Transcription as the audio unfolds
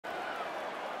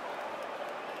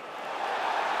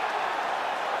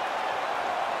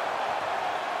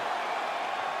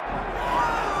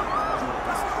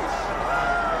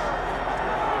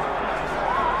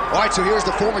right, so here's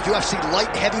the former UFC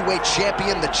light heavyweight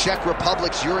champion, the Czech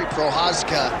Republic's Jiri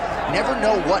Prochazka. Never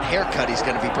know what haircut he's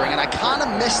going to be bringing. I kind of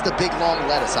miss the big, long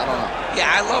lettuce. I don't know.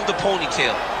 Yeah, I love the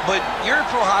ponytail. But Jiri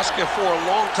Prochazka, for a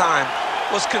long time,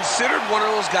 was considered one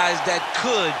of those guys that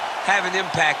could have an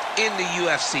impact in the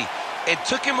UFC. It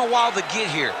took him a while to get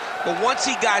here. But once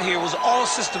he got here, it was all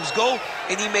systems go,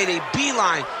 and he made a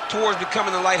beeline towards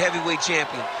becoming the light heavyweight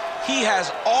champion. He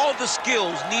has all the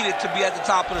skills needed to be at the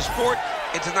top of the sport,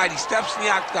 and tonight he steps in the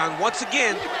octagon once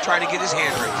again, trying to get his hand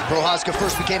raised. Prochazka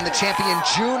first became the champion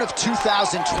June of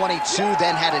 2022,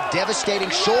 then had a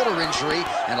devastating shoulder injury,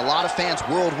 and a lot of fans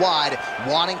worldwide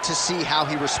wanting to see how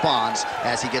he responds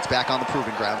as he gets back on the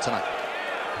proving ground tonight.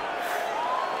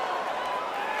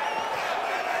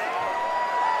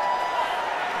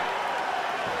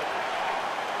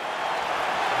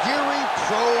 Jiri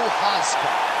Prochazka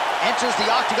enters the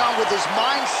octagon with his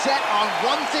mind set on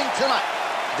one thing tonight,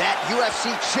 that UFC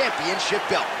championship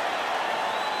belt.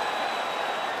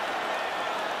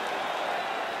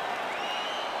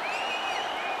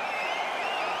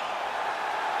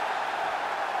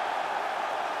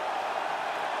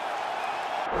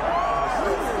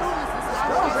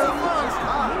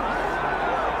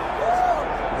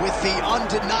 With the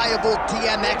undeniable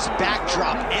DMX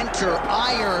backdrop, enter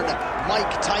Iron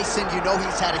Mike Tyson. You know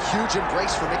he's had a huge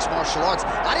embrace for mixed martial arts.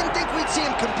 I didn't think we'd see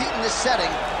him compete in this setting.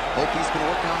 Hope he's been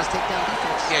working on his takedown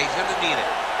defense. Yeah, he's going to need it.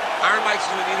 Iron Mike's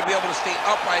going to need to be able to stay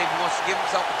upright if he wants to give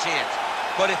himself a chance.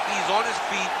 But if he's on his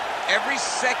feet every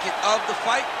second of the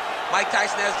fight, Mike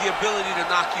Tyson has the ability to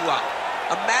knock you out.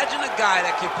 Imagine a guy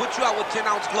that can put you out with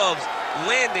 10-ounce gloves,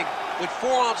 landing with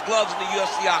 4-ounce gloves in the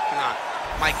UFC octagon.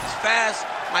 Mike is fast,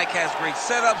 Mike has great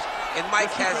setups, and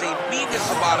Mike has a meanness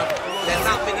about him that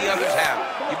not many others have.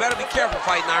 You better be careful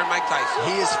fighting Iron Mike Tyson.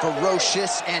 He is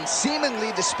ferocious, and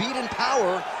seemingly the speed and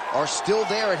power are still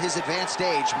there at his advanced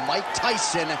age. Mike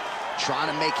Tyson trying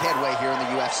to make headway here in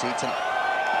the UFC tonight.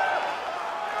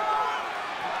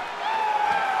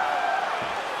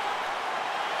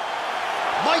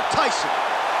 Mike Tyson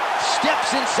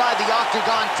steps inside the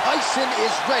octagon. Tyson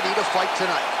is ready to fight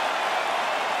tonight.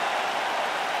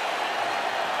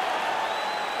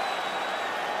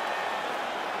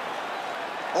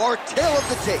 Our tale of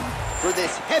the tape for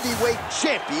this heavyweight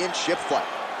championship fight.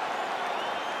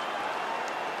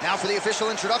 Now for the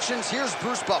official introductions, here's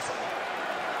Bruce Buffer.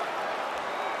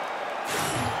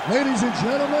 Ladies and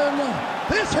gentlemen,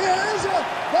 this is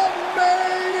the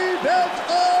main event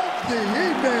of the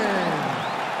evening.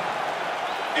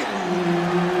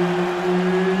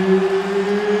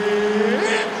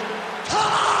 It's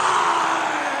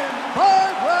time! 5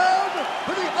 rounds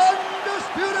for the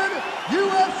undisputed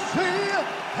UFC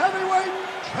Heavyweight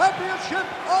Championship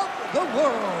of the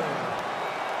world.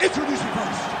 Introducing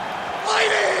first,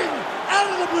 fighting out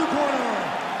of the blue corner,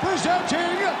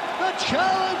 presenting the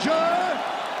challenger,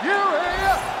 Jiri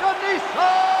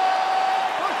Prochazka.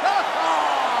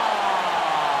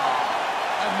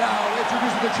 And now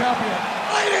introducing the champion,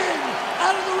 fighting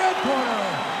out of the red corner,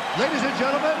 ladies and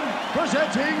gentlemen,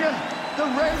 presenting the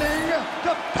reigning,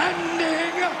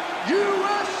 defending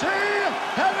UFC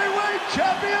Heavyweight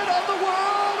Champion of the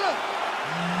world,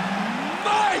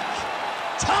 Mike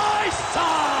Tyson!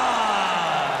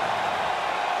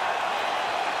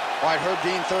 All right, Herb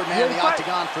Dean, third man in the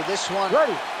octagon for this one.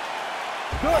 Ready.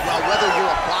 Well, whether you're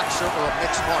a boxer or a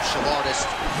mixed martial artist,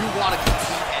 you want to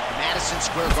compete at Madison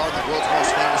Square Garden, the world's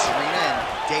most famous arena, and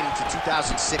dating to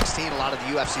 2016, a lot of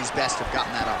the UFC's best have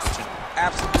gotten that opportunity.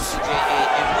 Absolutely, J.A.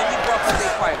 And when you grow up as a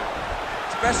fighter,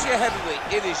 especially a heavyweight,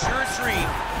 it is your dream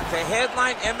to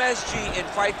headline MSG and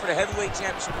fight for the heavyweight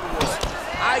championship of the world.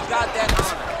 I got that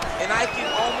honor, and I can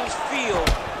almost feel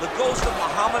the ghost of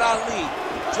Muhammad Ali,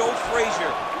 Joe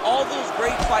Frazier, all those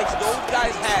great fights those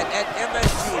guys had at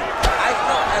MSG. I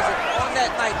felt as if on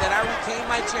that night that I retained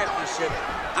my championship,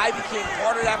 I became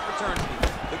part of that fraternity.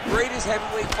 The greatest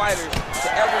heavyweight fighters to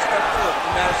ever step foot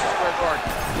in Madison Square Garden.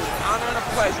 It was an honor and a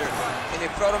pleasure, and it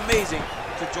felt amazing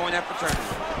to join that fraternity.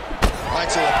 All right,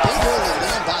 so a big early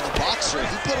land by the boxer.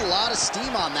 He put a lot of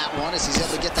steam on that one as he's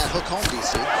able to get that hook home,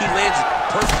 DC. He lands it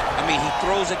perfect. I mean, he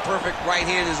throws it perfect. Right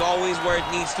hand is always where it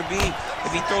needs to be.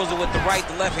 If he throws it with the right,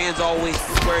 the left hand's always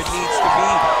where it needs to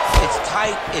be. It's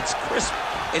tight, it's crisp,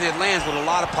 and it lands with a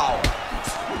lot of power.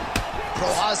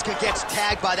 Prochazka gets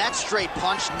tagged by that straight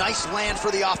punch. Nice land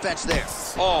for the offense there.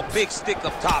 Oh, big stick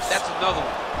up top. That's another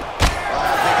one.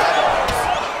 Big elbow.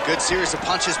 Good series of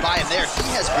punches by him there. He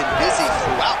has been busy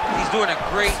throughout. He's doing a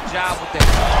great job with that.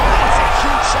 That's a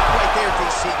huge shot right there,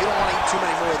 DC. You don't want to eat too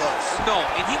many more of those. No,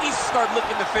 and he needs to start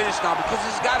looking to finish now because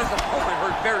he's got his opponent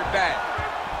hurt very bad.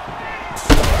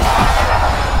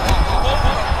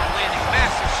 Landing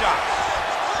massive shots.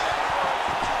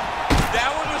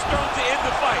 That one was thrown to end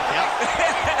the fight. Yep.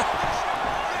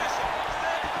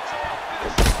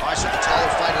 All right, so the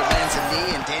taller fighter lands a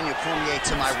knee, and Daniel Cormier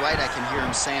to my right, I can hear him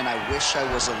saying, I wish I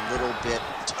was a little bit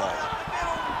taller.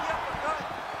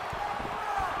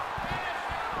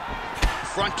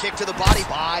 Front kick to the body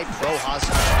by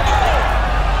Prochazka.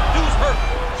 Dude's hurt.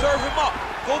 Serve him up.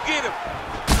 Go get him.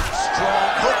 Strong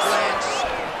hook lands.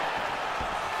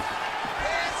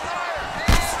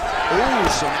 Ooh,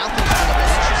 so now things are a bit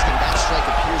interesting. That strike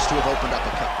appears to have opened up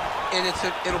a cut. And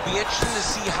it'll be interesting to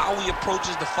see how he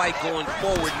approaches the fight going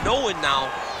forward, knowing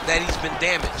now that he's been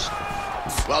damaged.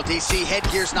 Well, DC,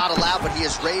 headgear's not allowed, but he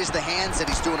has raised the hands, and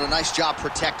he's doing a nice job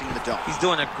protecting the dome. He's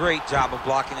doing a great job of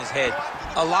blocking his head.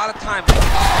 A lot of times...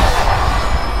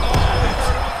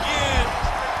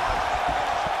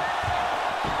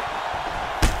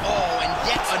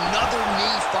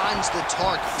 The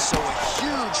target, so a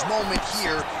huge moment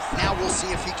here. Now we'll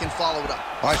see if he can follow it up.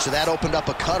 All right, so that opened up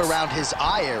a cut around his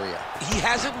eye area. He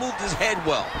hasn't moved his head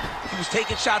well. He was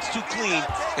taking shots too clean,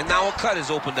 and now a cut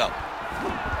has opened up.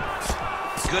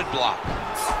 Good block.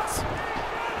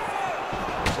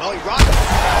 Well, he rocked it.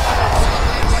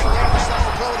 Right there to stop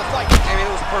the flow of the fight. I mean,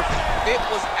 it was perfect. It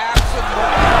was absolutely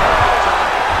perfect.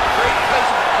 Great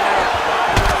placement.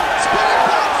 Spinning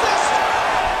back fist.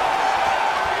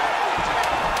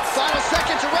 Final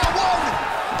seconds of round one.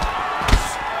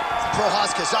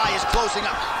 Prochazka's eye is closing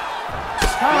up.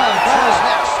 Round two is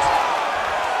next.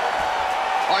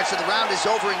 All right, so the round is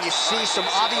over, and you see some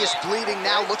obvious bleeding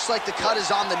now. Looks like the cut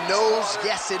is on the nose.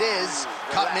 Yes, it is.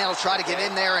 Cutman will try to get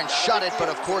in there and shut it, but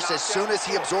of course, as soon as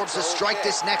he absorbs the strike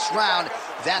this next round,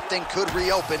 that thing could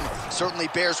reopen. Certainly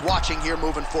bears watching here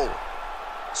moving forward.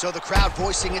 So the crowd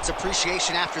voicing its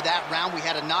appreciation after that round. We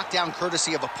had a knockdown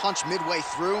courtesy of a punch midway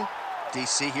through.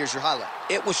 DC, here's your highlight.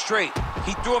 It was straight.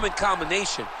 He threw him in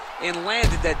combination and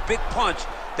landed that big punch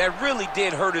that really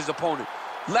did hurt his opponent.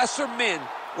 Lesser men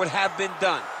would have been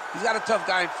done. He's got a tough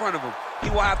guy in front of him. He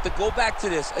will have to go back to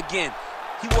this again.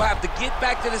 He will have to get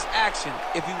back to this action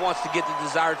if he wants to get the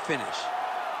desired finish.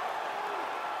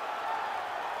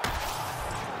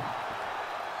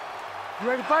 You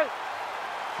ready to fight?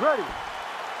 Ready.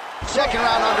 Second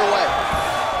round underway.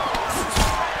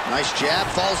 Nice jab,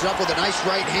 follows up with a nice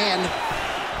right hand.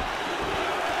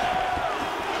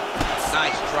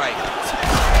 Nice strike.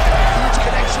 Huge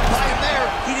connection by him there.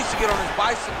 He needs to get on his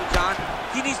bicycle, John.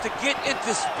 He needs to get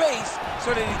into space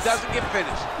so that he doesn't get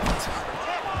finished.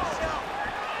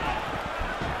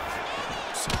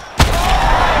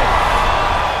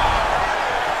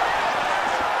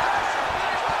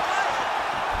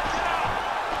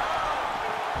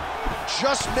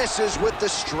 Just misses with the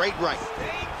straight right.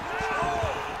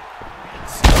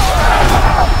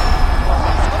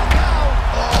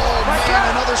 Oh,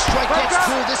 man, another strike gets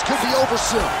through. This could be over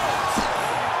soon.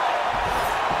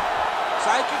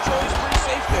 Side control is pretty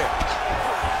safe there.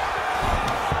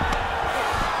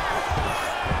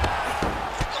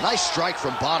 Nice strike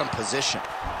from bottom position.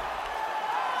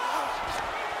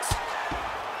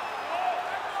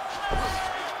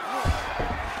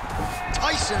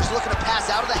 Tyson's looking to pass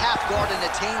out of the half guard and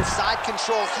attain side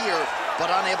control here, but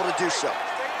unable to do so.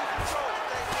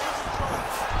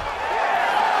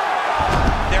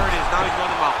 There it is. Now he's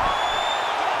running him out.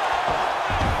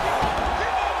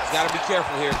 He's got to be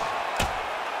careful here.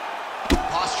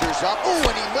 Posture's up. Oh,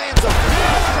 and he lands a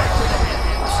strike to the head.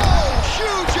 Oh,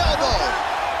 huge elbow.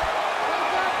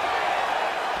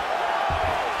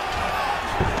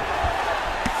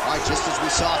 All right, just as we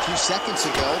saw a few seconds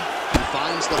ago, he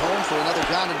finds the home for another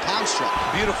ground and pound strike.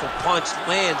 Beautiful punch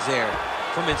lands there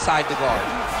from inside the guard.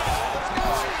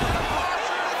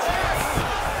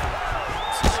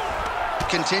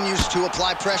 Continues to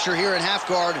apply pressure here in half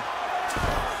guard.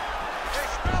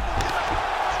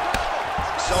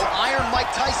 So Iron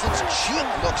Mike Tyson's cheek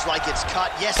looks like it's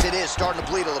cut. Yes, it is starting to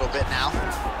bleed a little bit now.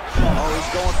 Oh,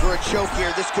 he's going for a choke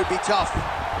here. This could be tough.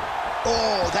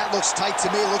 Oh, that looks tight to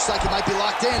me. It looks like it might be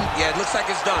locked in. Yeah, it looks like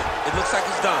it's done. It looks like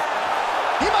it's done.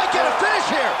 He might get a finish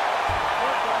here.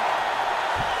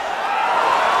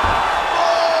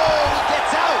 Oh, he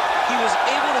gets out. He was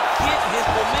able to get his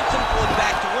momentum going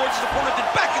back towards his opponent and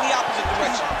back in the opposite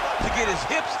direction to get his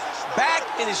hips back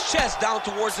and his chest down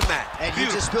towards the mat. And you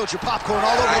just spilled your popcorn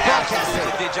all over the broadcast.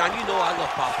 I did, John. You know I love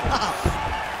popcorn.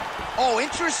 Oh,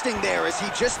 interesting there as he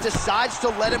just decides to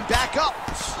let him back up.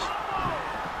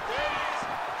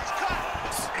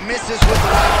 Misses with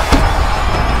the right.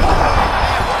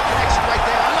 Man, what a connection right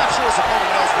there. I'm not sure his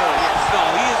opponent knows where he is. No,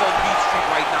 he is on Beat Street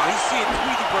right now. He's seeing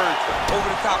Tweety Bird over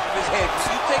the top of his head. If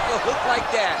you take a hook like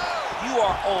that, you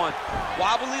are on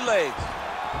wobbly legs.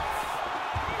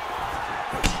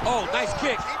 Oh, nice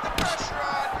kick. Keep the pressure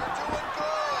on. You're doing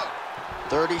good.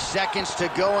 30 seconds to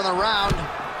go in the round.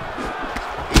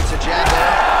 Eats a jab there.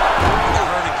 He got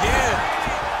hurt again.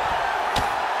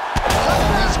 Oh,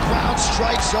 these ground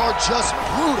strikes are just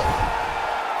brutal.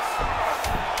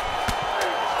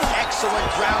 Excellent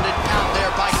ground and pound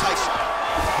there by Tyson.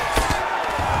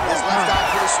 His left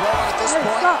eye pretty swollen at this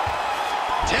point.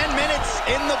 10 minutes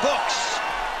in the books.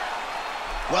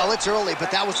 Well, it's early,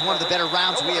 but that was one of the better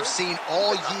rounds we have seen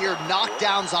all year.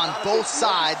 Knockdowns on both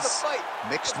sides.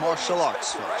 Mixed martial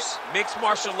arts, folks. Mixed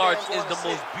martial arts is the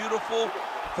most beautiful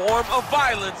form of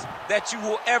violence that you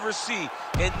will ever see.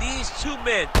 And these two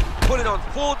men put it on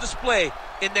full display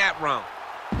in that round.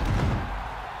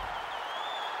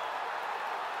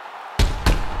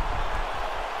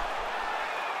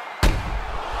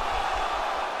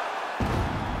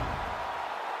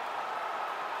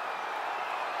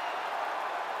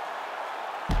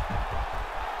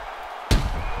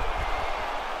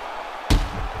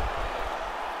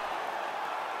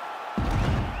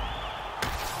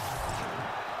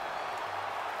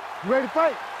 You ready to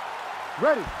fight?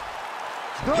 Ready.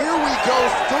 Here we go,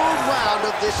 third round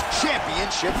of this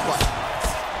championship fight.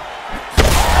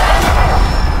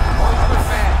 Oh, he's hurt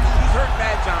bad. He's hurt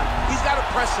bad, John. He's got to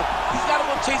press him. He's got to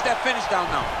go chase that finish down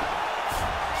now.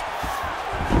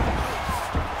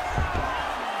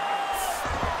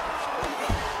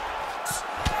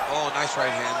 Oh, nice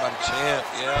right hand by the champ,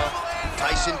 yeah.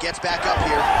 Tyson gets back up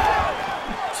here.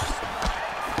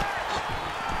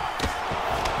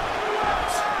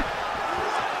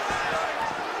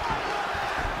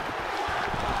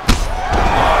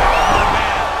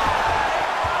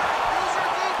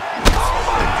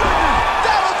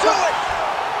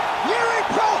 Jiri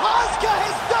Prochazka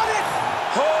has done it!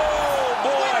 Oh,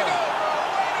 boy! Way to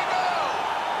go,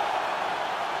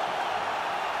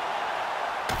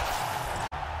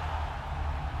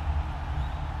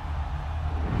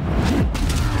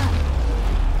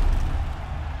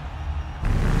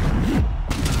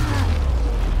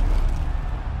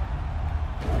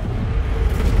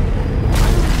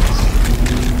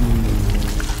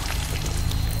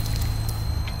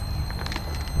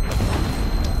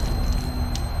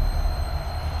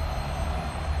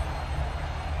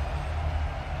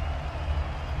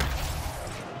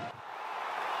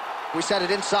 We set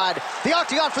it inside the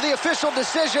octagon for the official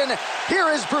decision. Here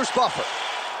is Bruce Buffer.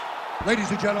 Ladies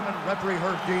and gentlemen, referee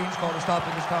Herb Dean's called a stop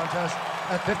in this contest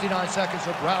at 59 seconds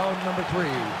of round number 3.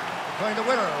 Declaring the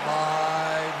winner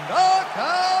by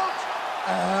knockout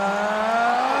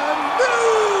and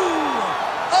new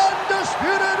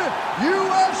undisputed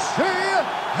UFC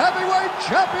heavyweight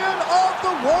champion of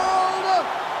the world,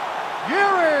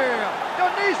 Jiri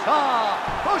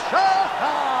Prochazka.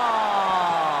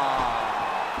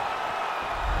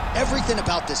 Everything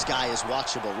about this guy is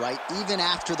watchable, right? Even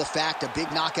after the fact, a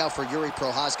big knockout for Jiri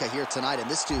Prochazka here tonight,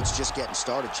 and this dude's just getting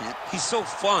started, champ. He's so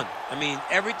fun. I mean,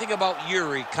 everything about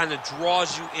Jiri kind of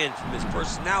draws you in, from his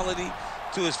personality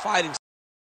to his fighting